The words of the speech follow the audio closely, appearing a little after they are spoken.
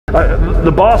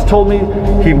The boss told me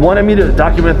he wanted me to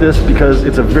document this because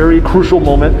it's a very crucial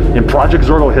moment in Project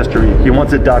Zorgo history. He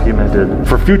wants it documented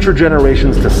for future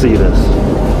generations to see this.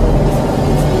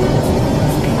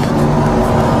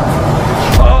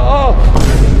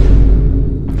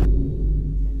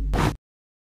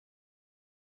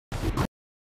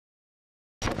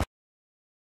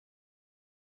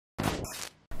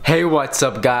 Hey, what's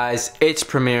up guys, it's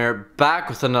Premier back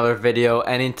with another video,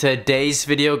 and in today's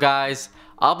video guys,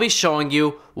 I'll be showing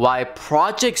you why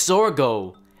Project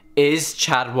Zorgo is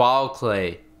Chad Wild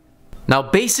Clay. Now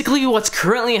basically what's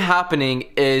currently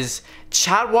happening is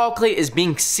Chad Wild Clay is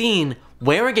being seen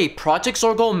wearing a Project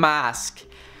Zorgo mask.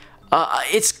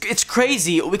 It's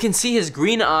crazy. We can see his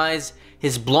green eyes,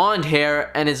 his blonde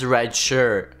hair, and his red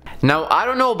shirt. Now I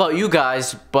don't know about you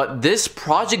guys, but this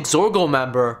Project Zorgo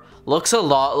member looks a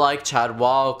lot like Chad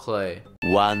Wild Clay.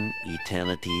 One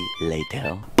eternity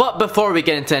later. But before we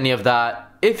get into any of that,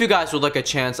 if you guys would like a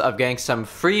chance of getting some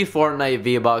free Fortnite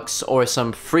V-Bucks or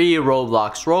some free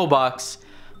Roblox Robux,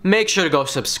 make sure to go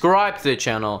subscribe to the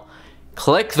channel,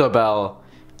 click the bell,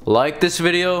 like this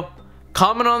video,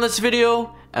 comment on this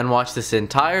video, and watch this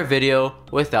entire video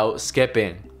without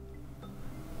skipping.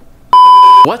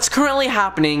 What's currently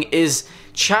happening is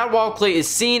Chad Wild Clay is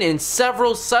seen in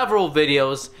several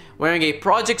videos wearing a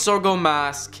Project Zorgo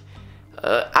mask,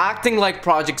 acting like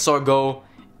Project Zorgo,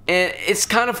 and it's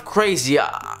kind of crazy.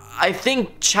 I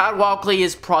think Chad Wild Clay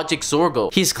is Project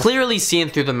Zorgo. He's clearly seen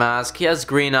through the mask. He has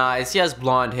green eyes, he has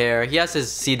blonde hair, he has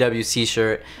his CWC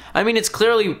shirt. I mean, it's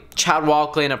clearly Chad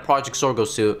Wild Clay in a Project Zorgo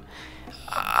suit.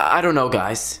 I don't know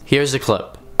guys. Here's the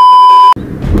clip.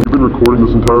 You've been recording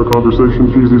this entire conversation,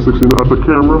 PZ9, at the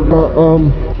camera?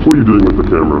 What are you doing with the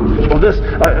camera?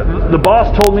 Well, the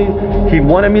boss told me he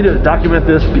wanted me to document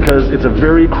this because it's a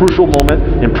very crucial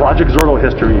moment in Project Zorgo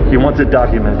history. He wants it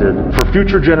documented for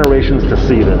future generations to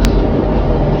see this.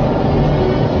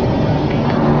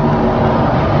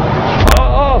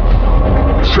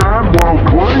 Chad Wild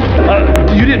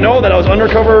Clay? You didn't know that I was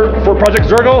undercover for Project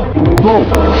Zorgo? No.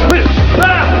 Wait! Wait!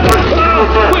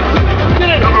 Get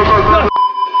it! No.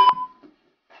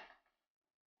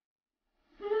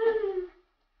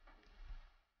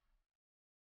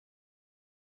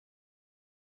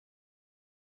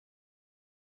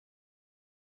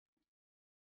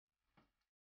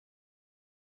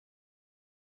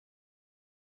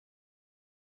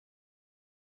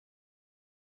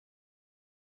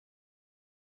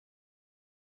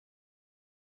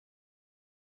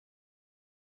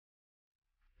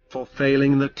 For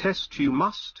failing the test you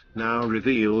must now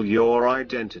reveal your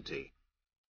identity.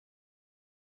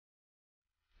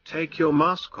 Take your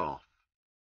mask off.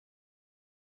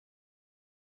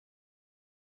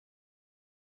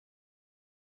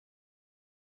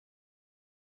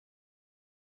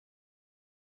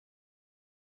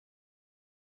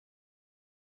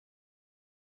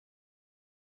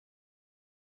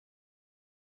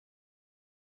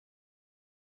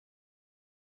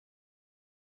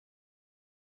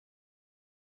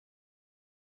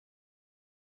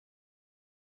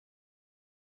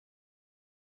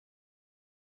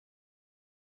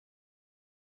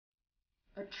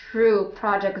 A true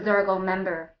Project Zorgo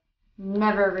member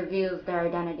never reveals their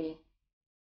identity.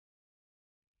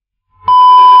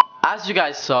 As you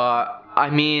guys saw, I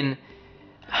mean,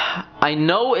 I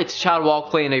know it's Chad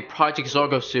Wild Clay in a Project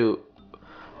Zorgo suit,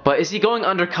 but is he going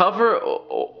undercover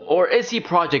or is he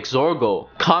Project Zorgo?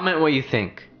 Comment what you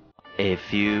think. A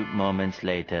few moments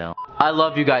later. I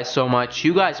love you guys so much.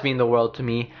 You guys mean the world to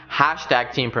me.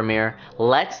 Hashtag Team Premier.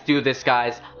 Let's do this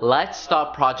guys. Let's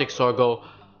stop Project Zorgo.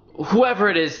 Whoever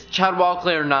it is, Chad Wild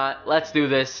Clay or not, let's do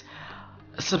this.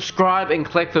 Subscribe and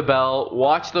click the bell.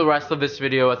 Watch the rest of this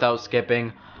video without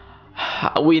skipping.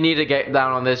 We need to get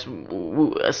down on this.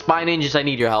 Spy Ninjas, I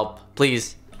need your help.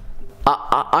 Please.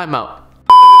 I'm out.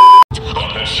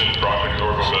 Attention, Project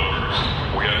Zorgo members.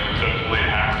 We have successfully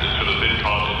hacked into the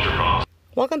VidCon intercom.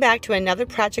 Welcome back to another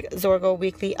Project Zorgo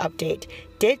weekly update.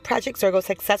 Did Project Zorgo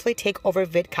successfully take over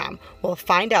VidCon? We'll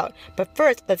find out. But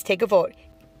first, let's take a vote.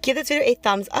 Give this video a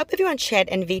thumbs up if you want Chad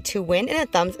and V to win, and a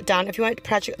thumbs down if you want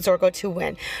Project Zorgo to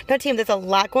win. Now team, there's a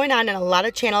lot going on and a lot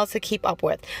of channels to keep up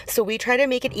with. So we try to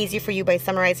make it easy for you by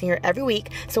summarizing here every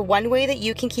week. So one way that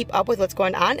you can keep up with what's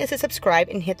going on is to subscribe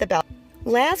and hit the bell.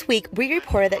 Last week, we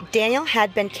reported that Daniel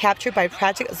had been captured by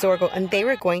Project Zorgo and they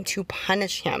were going to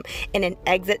punish him in an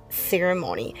exit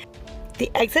ceremony.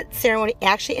 The exit ceremony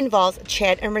actually involves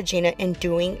Chad and Regina in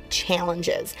doing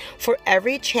challenges. For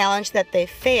every challenge that they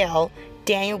fail,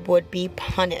 Daniel would be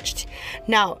punished.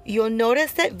 Now, you'll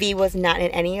notice that V was not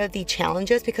in any of the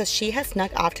challenges because she has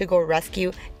snuck off to go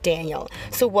rescue Daniel.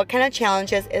 So what kind of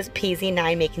challenges is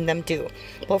PZ9 making them do?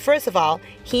 Well, first of all,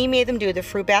 he made them do the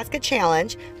fruit basket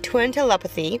challenge, twin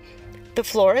telepathy, the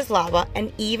floor is lava,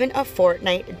 and even a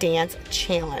Fortnite dance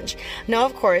challenge. Now,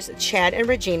 of course, Chad and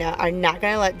Regina are not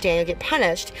going to let Daniel get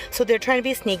punished, so they're trying to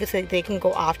be sneaky so that they can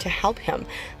go off to help him.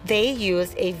 They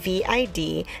used a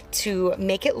VID to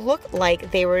make it look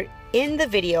like they were in the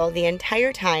video the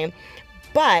entire time,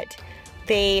 but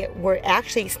they were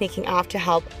actually sneaking off to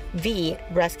help V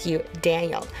rescue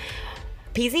Daniel.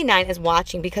 PZ9 is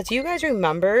watching because you guys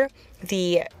remember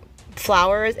the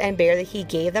flowers and bear that he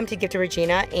gave them to give to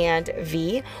Regina and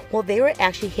V. Well, they were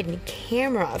actually hidden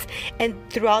cameras, and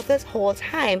throughout this whole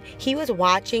time he was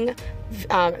watching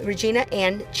Regina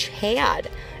and Chad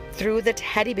through the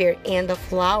teddy bear and the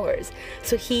flowers.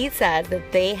 So he said that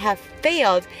they have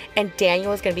failed and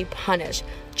Daniel is going to be punished.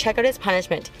 Check out his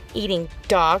punishment: eating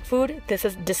dog food. This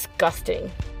is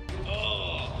disgusting.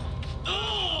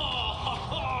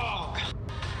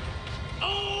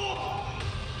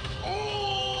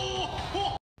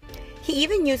 He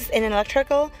even uses an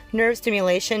electrical nerve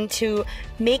stimulation to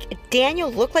make Daniel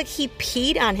look like he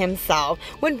peed on himself,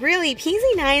 when really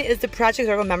PZ9 is the Project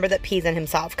Zorgo member that pees on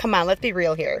himself. Come on, let's be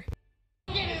real here.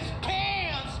 Look at his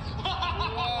pants!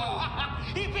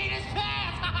 He peed his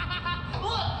pants!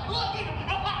 Look!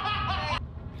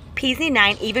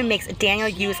 PZ9 even makes Daniel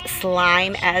use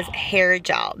slime as hair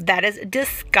gel. That is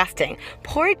disgusting.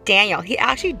 Poor Daniel, he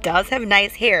actually does have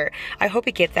nice hair. I hope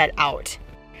he gets that out.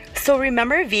 So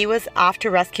remember, V was off to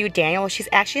rescue Daniel. She's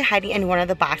actually hiding in one of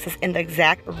the boxes in the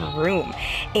exact room.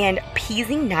 And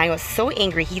PZ9 was so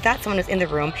angry, he thought someone was in the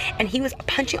room, and he was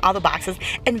punching all the boxes,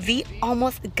 and V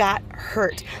almost got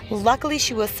hurt. Luckily,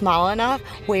 she was small enough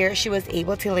where she was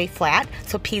able to lay flat,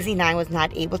 so PZ9 was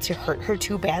not able to hurt her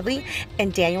too badly,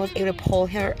 and Daniel was able to pull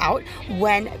her out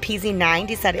when PZ9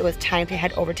 decided it was time to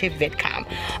head over to VidCom.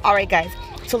 Alright guys,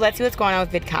 so let's see what's going on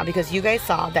with VidCom, because you guys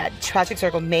saw that Project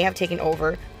Zorgo may have taken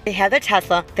over. They have the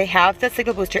Tesla, they have the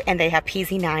signal booster, and they have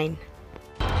PZ9.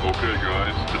 Okay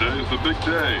guys, today is the big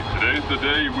day. Today's the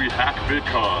day we hack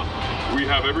VidCon. We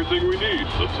have everything we need: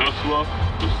 the Tesla,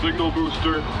 the signal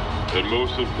booster, and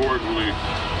most importantly,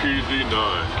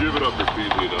 PZ9. Give it up for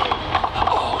PZ9.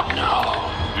 Oh no!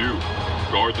 You,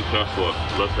 guard the Tesla.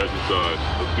 Let's head inside.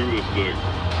 Let's do this thing.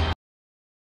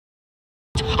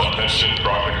 Attention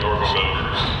Project Zorgo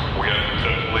members. We have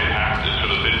successfully hacked into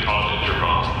the VidCon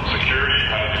intercom. Security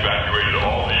has evacuated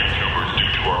all the YouTubers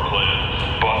due to our plan,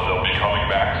 but they'll be coming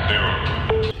back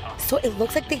soon. So it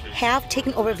looks like they have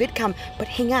taken over VidCom, but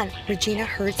hang on, Regina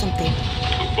heard something.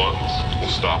 The buttons will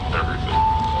stop everything.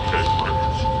 Okay,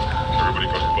 everybody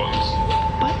got your buttons.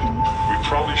 Buttons? We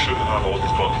probably shouldn't have all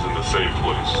these buttons in the same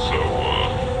place, so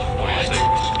what do you think?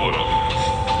 Split up.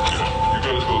 Yeah, you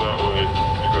guys go that way,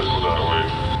 you guys go that way.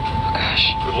 Gosh.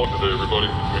 Good luck today, everybody.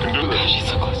 We can do this. Gosh, he's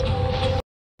so close.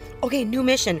 Okay, new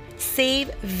mission.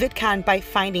 Save VidCon by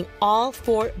finding all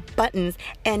 4 buttons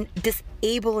and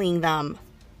disabling them.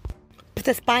 But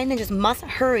the Spy Ninjas must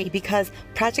hurry because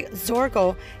Project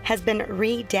Zorgo has been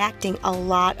redacting a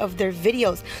lot of their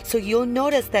videos. So you'll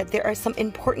notice that there are some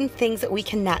important things that we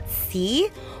cannot see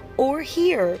or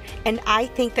hear. And I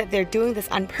think that they're doing this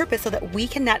on purpose so that we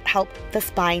cannot help the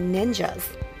Spy Ninjas.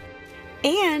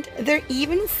 And they're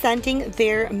even sending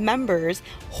their members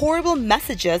horrible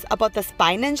messages about the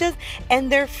Spy Ninjas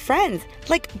and their friends,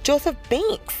 like Joseph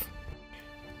Banks.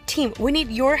 Team, we need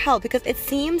your help because it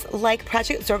seems like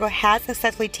Project Zorgo has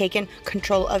successfully taken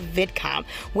control of VidCom.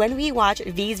 When we watched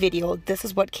V's video, this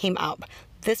is what came up.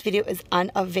 This video is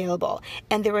unavailable,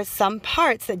 and there were some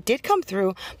parts that did come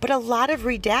through, but a lot of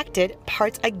redacted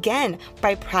parts again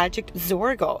by Project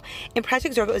Zorgo. And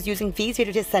Project Zorgo is using V's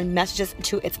video to send messages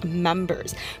to its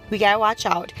members. We gotta watch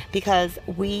out because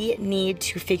we need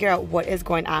to figure out what is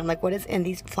going on, like what is in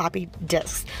these floppy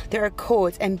disks. There are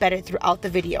codes embedded throughout the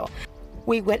video.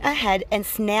 We went ahead and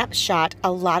snapshot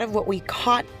a lot of what we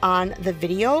caught on the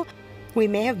video. We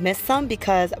may have missed some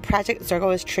because Project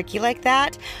Zorgo is tricky like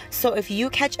that. So if you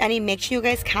catch any, make sure you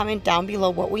guys comment down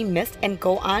below what we missed and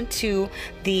go on to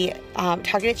the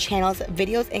targeted channels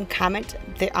videos and comment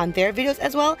on their videos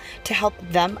as well to help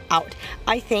them out.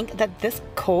 I think that this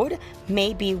code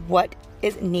may be what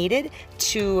is needed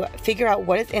to figure out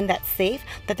what is in that safe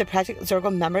that the Project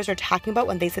Zorgo members are talking about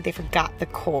when they said they forgot the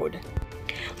code.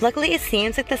 Luckily, it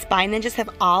seems like the Spy Ninjas have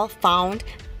all found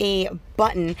a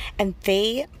button and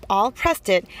they all pressed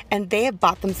it and they have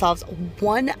bought themselves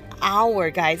 1 hour,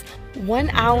 guys. 1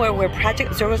 hour where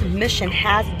Project Zorgo's mission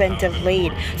has been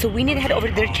delayed. So we need to head over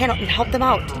to their channel and help them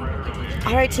out.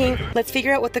 Alright team, let's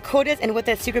figure out what the code is and what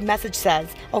that secret message says.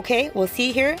 Okay, we'll see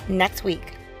you here next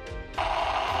week.